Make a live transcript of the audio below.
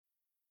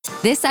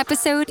This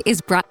episode is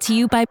brought to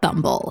you by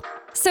Bumble.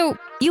 So,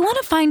 you want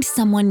to find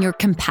someone you're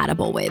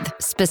compatible with,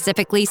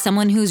 specifically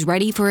someone who's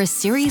ready for a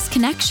serious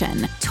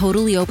connection,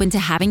 totally open to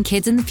having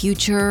kids in the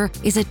future,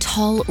 is a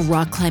tall,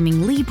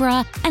 rock-climbing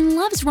Libra, and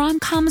loves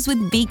rom-coms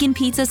with vegan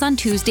pizzas on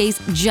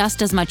Tuesdays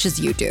just as much as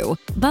you do.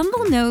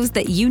 Bumble knows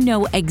that you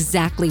know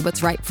exactly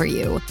what's right for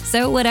you.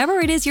 So whatever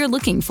it is you're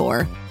looking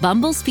for,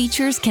 Bumble's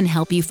features can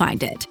help you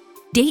find it.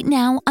 Date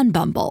now on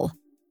Bumble.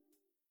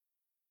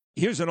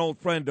 Here's an old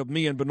friend of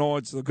me and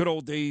Bernard's, the good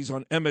old days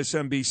on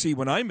MSNBC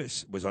when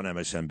Imus was on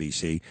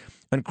MSNBC.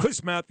 And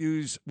Chris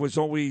Matthews was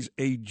always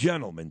a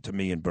gentleman to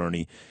me and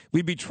Bernie.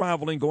 We'd be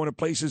traveling, going to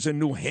places in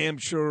New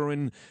Hampshire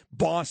and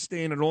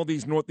Boston and all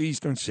these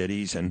northeastern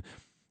cities. And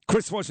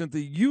Chris wasn't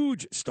the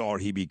huge star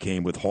he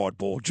became with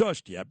Hardball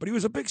just yet, but he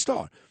was a big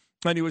star.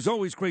 And he was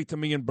always great to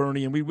me and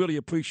Bernie, and we really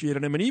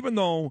appreciated him. And even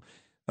though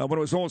when it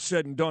was all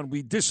said and done,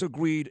 we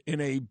disagreed in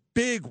a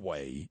big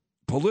way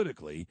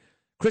politically,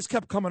 Chris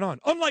kept coming on.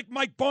 Unlike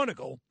Mike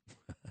Barnicle,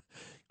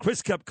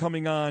 Chris kept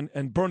coming on,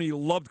 and Bernie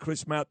loved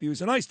Chris Matthews,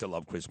 and I still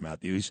love Chris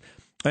Matthews.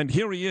 And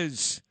here he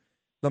is,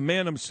 the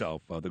man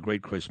himself, the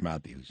great Chris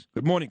Matthews.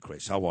 Good morning,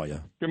 Chris. How are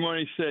you? Good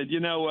morning, Sid. You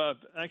know,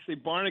 actually,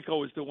 Barnicle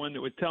was the one that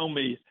would tell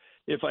me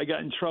if I got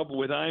in trouble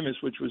with Imus,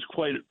 which was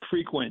quite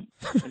frequent,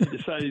 and he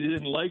decided he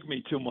didn't like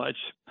me too much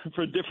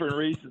for different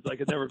reasons I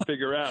could never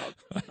figure out.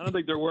 I don't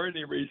think there were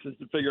any reasons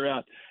to figure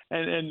out.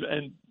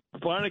 And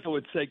Barnicle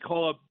would say,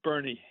 call up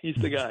Bernie. He's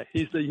the guy.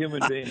 He's the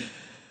human being.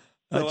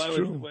 That's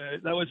true.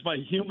 That was my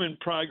human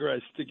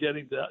progress to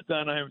getting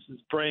Don Imus's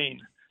brain,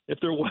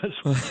 if there was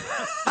one.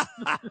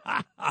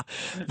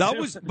 That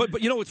was,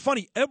 but you know, it's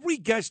funny. Every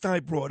guest I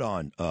brought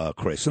on,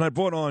 Chris, and I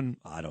brought on,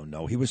 I don't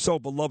know, he was so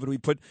beloved. We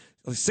put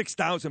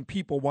 6,000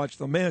 people watched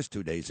The Mass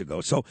 2 days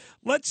ago. So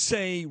let's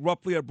say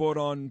roughly I brought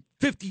on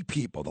 50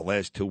 people the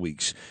last 2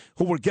 weeks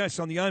who were guests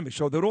on the Imus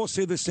show. They'd all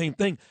say the same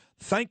thing.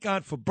 Thank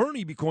God for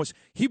Bernie, because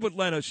he would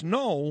let us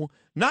know,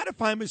 not if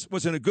Imus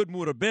was in a good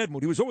mood or bad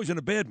mood. He was always in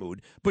a bad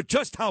mood, but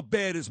just how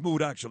bad his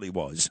mood actually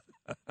was.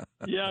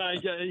 Yeah,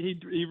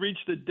 he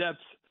reached the depths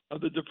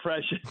of the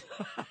depression.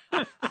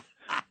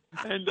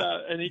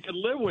 And he could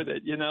live with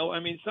it, you know. I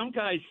mean, some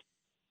guys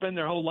spend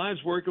their whole lives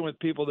working with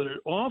people that are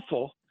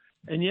awful,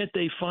 and yet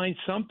they find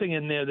something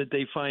in there that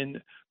they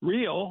find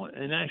real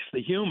and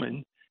actually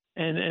human,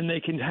 and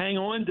they can hang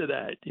on to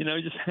that, you know,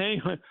 just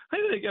hang on.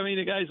 I mean,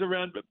 the guys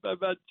around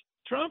about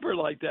Trump are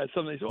like that.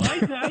 Some days. Well,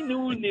 I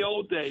knew in the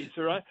old days,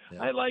 or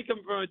I like him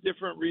for a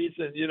different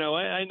reason. You know,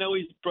 I know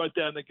he's brought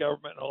down the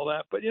government and all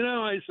that, but you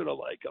know, I sort of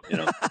like him. You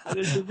know,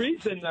 there's a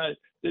reason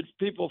that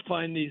people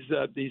find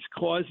these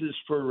causes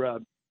for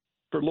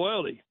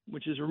loyalty,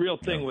 which is a real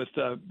thing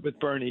with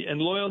Bernie, and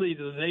loyalty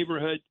to the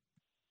neighborhood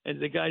and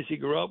the guys he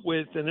grew up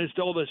with, and there's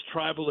all this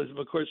tribalism,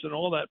 of course, in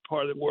all that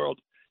part of the world,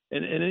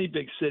 in any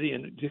big city,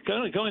 and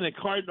going to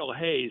Cardinal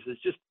Hayes is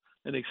just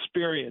an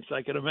experience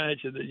I can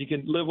imagine that you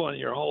can live on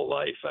your whole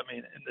life. I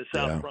mean, in the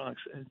South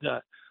Bronx, and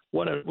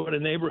what a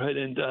neighborhood,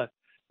 and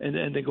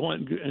they're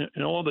going,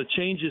 and all the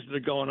changes that are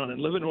going on,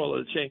 and living all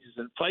of the changes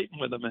and fighting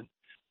with them, and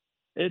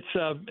it's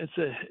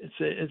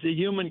a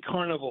human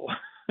carnival.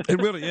 It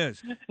really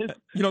is.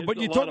 You know, but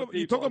you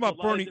talk about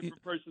Bernie.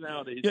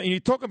 Personalities. Yeah, and you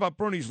talk about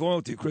Bernie's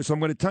loyalty, Chris. I'm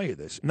going to tell you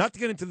this. Not to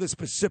get into the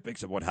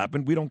specifics of what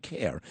happened, we don't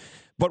care.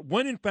 But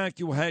when, in fact,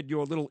 you had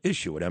your little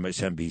issue at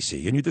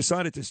MSNBC and you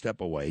decided to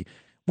step away,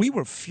 we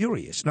were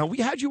furious. Now, we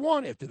had you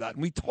on after that,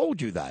 and we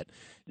told you that.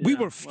 Yeah, we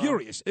were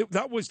furious.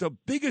 That was the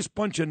biggest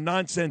bunch of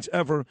nonsense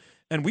ever.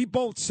 And we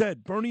both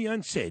said, Bernie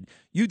and Sid,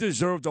 you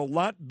deserved a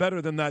lot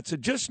better than that. So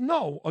just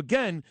know,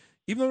 again,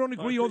 even though I don't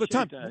agree all the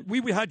time,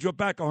 we had your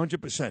back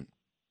 100%.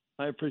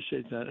 I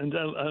appreciate that. And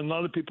a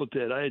lot of people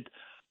did. I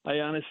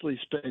honestly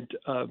spent,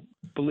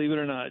 believe it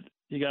or not,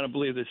 you got to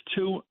believe this,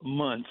 2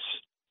 months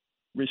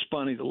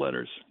responding to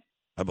letters.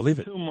 I believe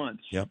it. 2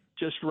 months. Yep.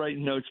 Just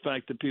writing notes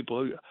back to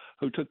people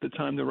who took the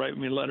time to write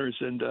me letters,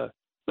 and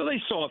well,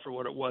 they saw it for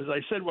what it was. I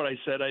said what I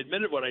said. I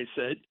admitted what I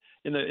said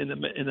in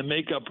the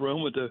makeup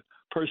room with the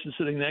person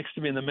sitting next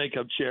to me in the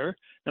makeup chair,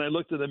 and I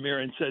looked in the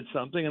mirror and said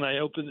something, and I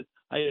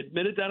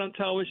admitted that on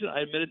television. I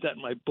admitted that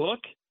in my book,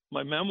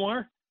 my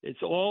memoir.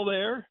 It's all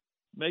there.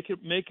 Make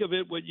of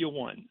it what you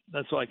want.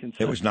 That's all I can say.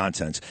 It was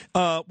nonsense.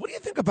 What do you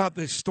think about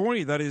this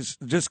story that is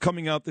just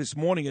coming out this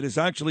morning? It is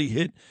actually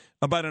hit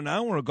about an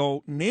hour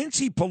ago.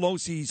 Nancy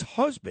Pelosi's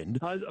husband,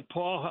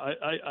 Paul.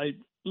 I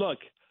look.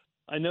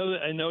 I know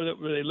that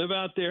they live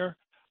out there.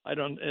 I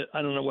don't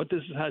know what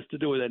this has to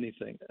do with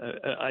anything.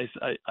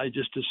 I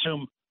just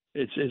assume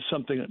it's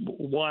something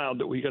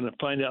wild that we're going to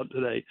find out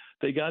today.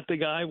 They got the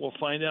guy. We'll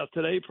find out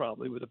today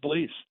probably with the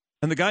police.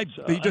 And the guy,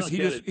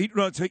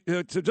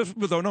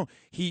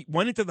 he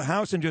went into the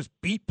house and just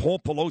beat Paul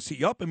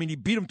Pelosi up. I mean, he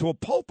beat him to a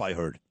pulp, I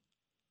heard.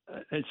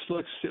 It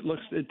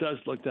does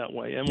look that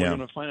way. And we're going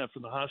to find out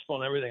from the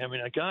hospital and everything. I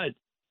mean, God,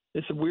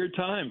 it's a weird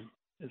time.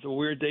 It's a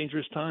weird,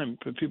 dangerous time.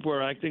 People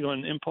are acting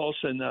on impulse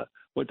and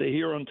what they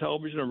hear on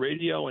television or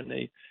radio, and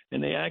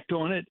they act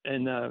on it.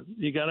 And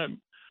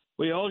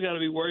we all got to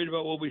be worried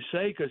about what we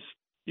say, because,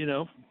 you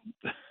know,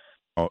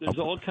 There's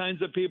all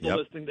kinds of people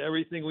listening to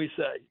everything we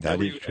say.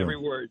 That is true. Every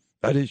word.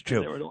 That is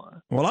true.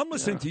 Well, I'm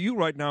listening to you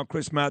right now,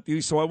 Chris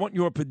Matthews, so I want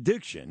your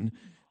prediction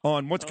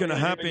on what's going to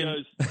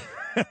happen.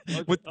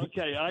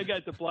 Okay, I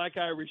got the Black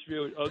Irish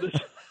view.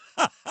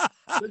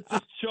 Let's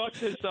just chalk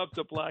this up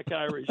to Black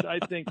Irish. I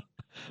think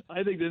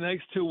the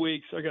next 2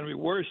 weeks are going to be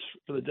worse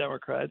for the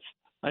Democrats.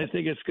 I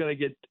think it's going to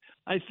get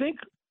 – I think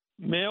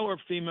male or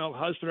female,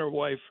 husband or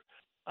wife,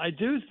 I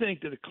do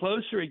think that the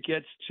closer it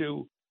gets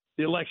to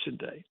the election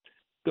day,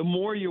 the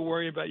more you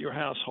worry about your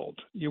household.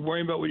 You're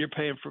worrying about what you're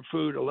paying for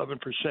food, 11%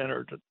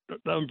 or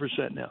 11%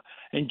 now,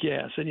 and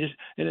gas. And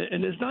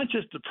it's not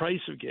just the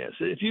price of gas.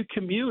 If you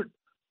commute,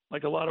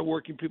 like a lot of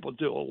working people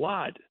do,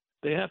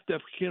 they have to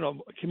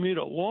commute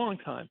a long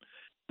time,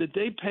 that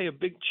they pay a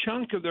big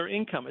chunk of their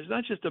income. It's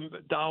not just a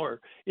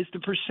dollar. It's the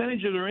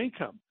percentage of their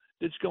income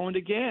that's going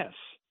to gas.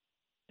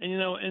 And,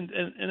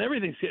 and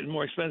everything's getting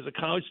more expensive.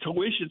 College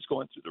tuition's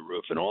going through the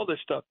roof and all this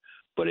stuff.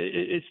 But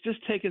it's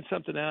just taking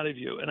something out of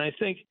you. And I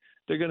think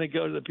they're going to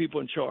go to the people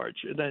in charge.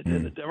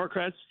 And the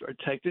Democrats are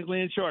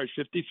technically in charge,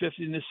 50-50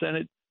 in the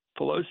Senate,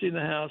 Pelosi in the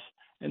House,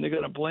 and they're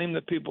going to blame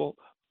the people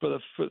for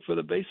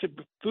the basic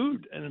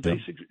food and the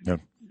basic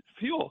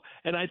fuel.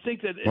 And I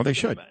think that they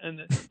should. And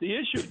the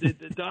issue,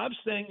 the Dobbs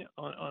thing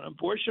on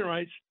abortion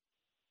rights,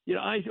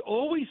 I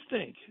always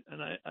think,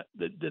 and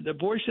the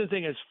abortion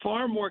thing is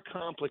far more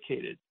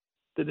complicated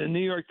than the New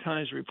York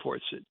Times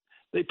reports it.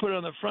 They put it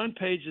on the front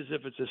page as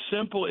if it's a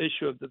simple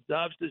issue of the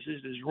Dobbs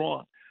decision is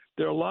wrong.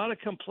 There are a lot of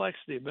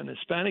complexity in the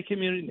Hispanic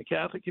community and the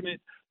Catholic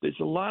community. There's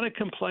a lot of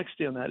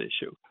complexity on that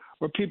issue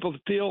where people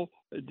feel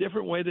a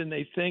different way than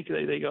they think.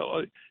 They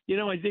go,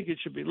 I think it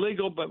should be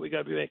legal, but we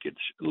got to make it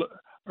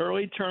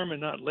early term and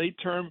not late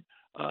term.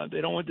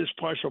 They don't want this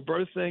partial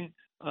birth thing.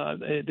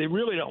 They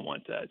really don't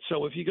want that.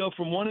 So if you go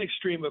from one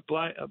extreme of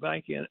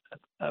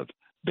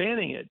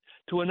banning it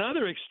to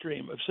another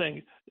extreme of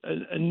saying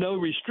no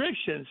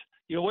restrictions,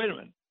 wait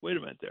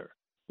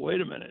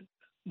a minute.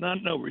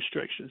 Not no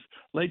restrictions.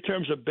 Late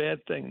term's a bad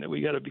thing. That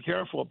we got to be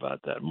careful about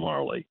that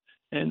morally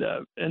and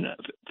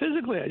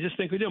physically. I just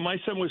think we do. My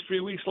son was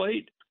 3 weeks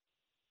late.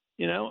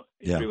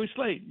 3 weeks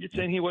late. You're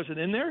saying he wasn't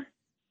in there?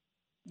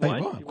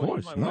 What? Of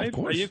course. Of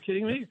course. Are you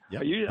kidding me?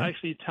 Are you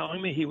actually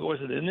telling me he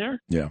wasn't in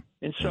there? Yeah.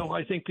 And so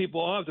I think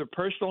people all have their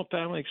personal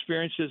family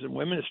experiences, and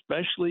women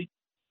especially.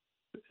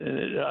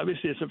 And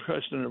obviously, it's a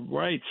question of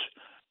rights.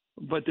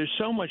 But there's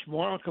so much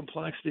moral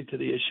complexity to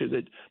the issue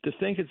that to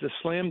think it's a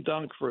slam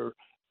dunk for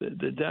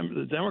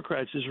the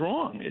Democrats is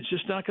wrong. It's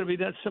just not going to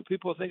be that. Some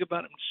people think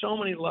about it on so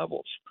many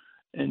levels,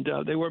 and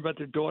they worry about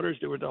their daughters.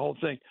 They were the whole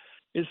thing.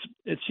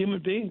 It's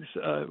human beings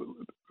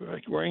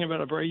worrying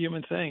about a very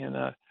human thing, and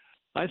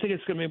I think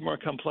it's going to be more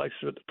complex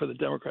for the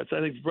Democrats.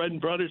 I think Bread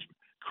and Brothers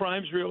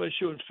crime's real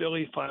issue in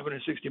Philly,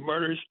 560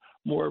 murders,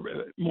 more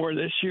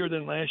this year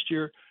than last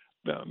year.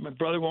 My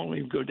brother won't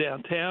even go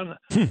downtown.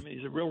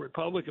 He's a real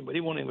Republican, but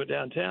he won't even go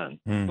downtown.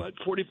 But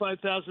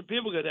 45,000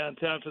 people go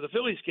downtown for the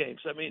Phillies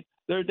games.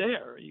 They're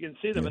there. You can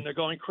see them, and they're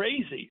going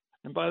crazy.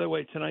 And by the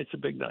way, tonight's a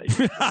big night.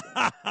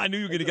 I knew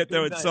you were going to get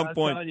there at some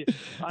point.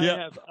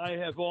 I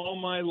have all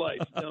my life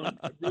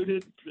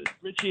rooted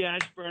Richie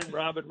Ashburn,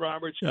 Robin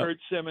Roberts, Kurt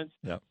Simmons,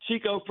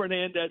 Chico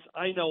Fernandez.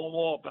 I know them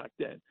all back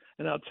then.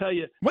 And I'll tell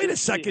you. Wait a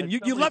second.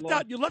 You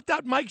left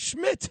out Mike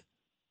Schmidt.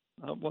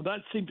 Well, that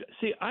seemed.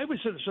 See, I was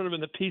sort of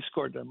in the Peace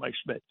Corps during Mike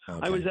Schmidt.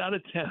 Okay. I was out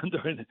of town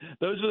during.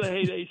 Those were the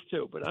heydays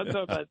too. But I'm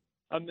talking about.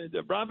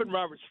 Robin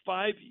Roberts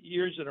 5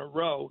 years in a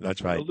row.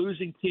 That's right. The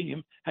losing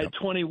team had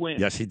 20 wins.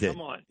 Yes, he did.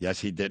 Come on.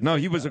 Yes, he did. No,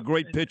 he was a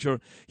great pitcher.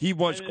 He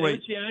was great.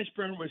 Richie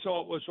Ashburn was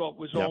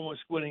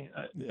almost winning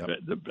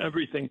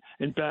everything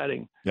in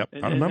batting. Yep,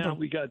 and, I remember. And now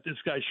we got this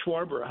guy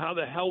Schwarber. How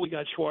the hell we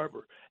got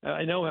Schwarber?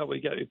 I know how we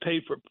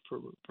paid for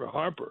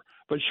Harper,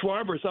 but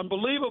Schwarber's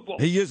unbelievable.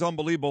 He is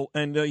unbelievable,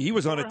 and he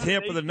was on a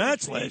tear for the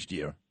Nats last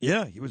year.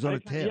 Yeah, he was on a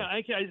tear. Yeah,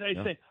 I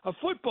say a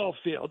football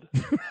field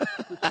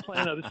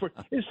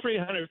is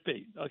 300 feet.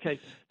 Okay,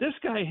 this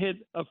guy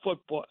hit a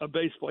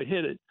baseball,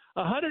 hit it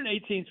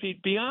 118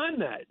 feet beyond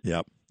that.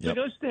 Yep. So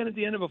go stand at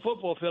the end of a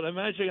football field.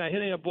 Imagine a guy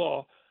hitting a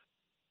ball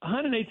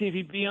 118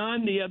 feet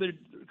beyond the other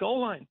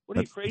goal line. What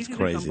are you, crazy?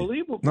 That's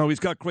unbelievable. No,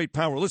 he's got great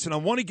power. Listen, I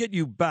want to get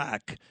you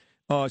back.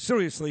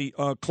 Seriously,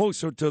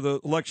 closer to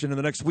the election in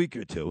the next week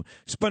or two.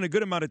 Spend a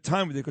good amount of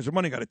time with you because we're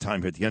running out of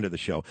time here at the end of the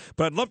show.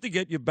 But I'd love to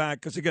get you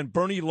back because, again,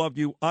 Bernie loved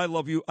you. I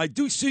love you. I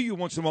do see you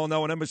once in a while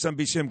now on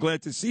MSNBC. I'm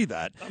glad to see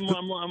that. I'm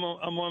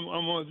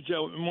on with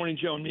Joe, Morning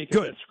Joe and Mika.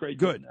 Good. That's great.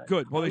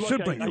 Good. Well, they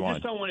should bring you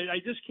on. I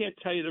just can't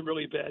tell you the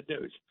really bad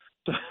news.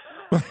 So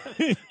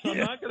I'm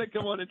not going to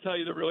come on and tell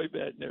you the really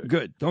bad news.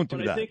 Good. Don't do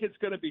that. I think it's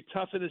going to be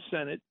tough in the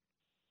Senate.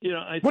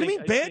 What do you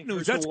mean bad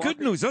news? That's good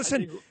news.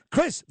 Listen,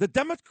 Chris, the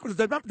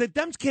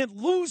Dems can't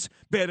lose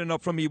bad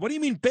enough from me. What do you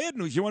mean bad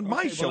news? You're on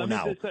my show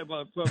now.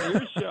 From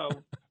your show,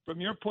 from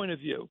your point of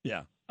view,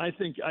 I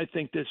think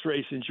this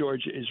race in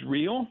Georgia is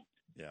real.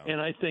 Yeah. And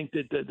I think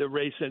that the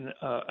race in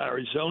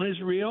Arizona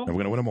is real. And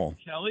we're going to win them all.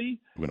 Kelly.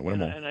 We're going to win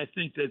them all. And I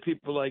think that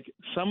people like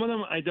some of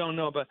them I don't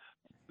know about.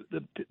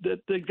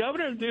 the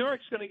governor of New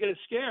York's going to get a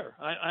scare.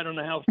 I don't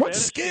know how. What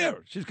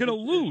scare? She's going to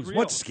lose.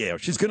 What scare?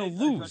 She's going to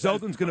lose.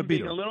 Zeldin's going to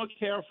beat her. I'm being a little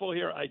careful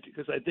here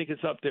because I think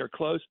it's up there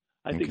close.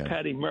 I think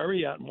Patty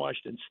Murray out in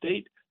Washington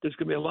State. There's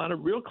going to be a lot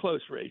of real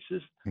close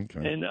races.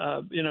 Okay. And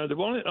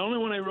the only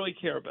one I really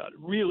care about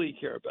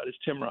is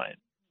Tim Ryan.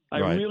 I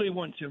really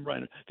want Tim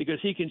Ryan because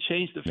he can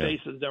change the face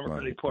of the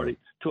Democratic Party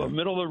to a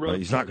middle of the road.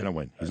 He's not going to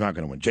win. He's not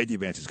going to win. J.D.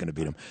 Vance is going to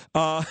beat him.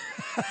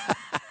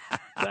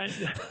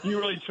 You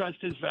really trust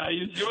his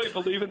values? You really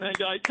believe in that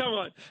guy? Come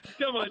on,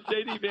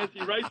 J.D. Vance.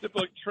 He writes a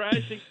book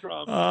trashing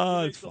Trump.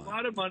 He makes a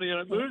lot of money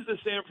on it. Moves to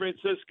San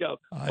Francisco.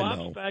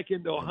 Pops back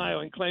into Ohio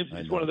and claims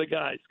he's one of the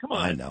guys. Come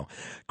on. I know.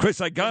 Chris,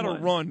 I got to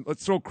run.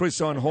 Let's throw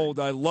Chris on hold.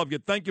 I love you.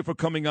 Thank you for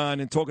coming on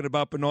and talking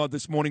about Bernard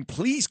this morning.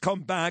 Please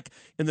come back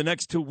in the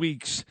next 2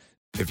 weeks.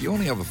 If you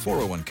only have a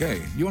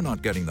 401k, you're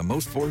not getting the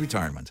most for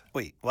retirement.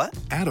 Wait, what?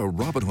 Add a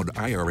Robinhood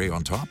IRA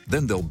on top,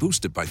 then they'll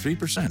boost it by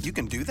 3%. You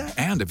can do that?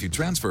 And if you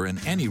transfer in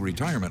any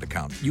retirement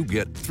account, you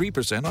get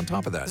 3% on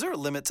top of that. Is there a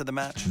limit to the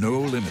match? No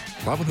limit.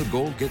 Robinhood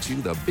Gold gets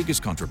you the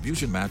biggest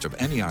contribution match of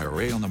any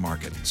IRA on the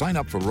market. Sign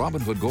up for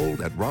Robinhood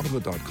Gold at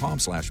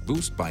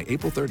Robinhood.com/boost by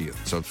April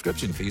 30th.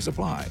 Subscription fees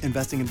apply.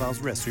 Investing involves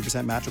risk.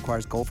 3% match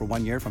requires gold for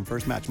 1 year from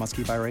first match. Must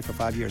keep IRA for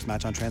 5 years.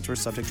 Match on transfers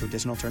subject to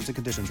additional terms and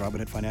conditions.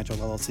 Robinhood Financial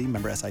LLC.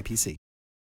 Member SIPC.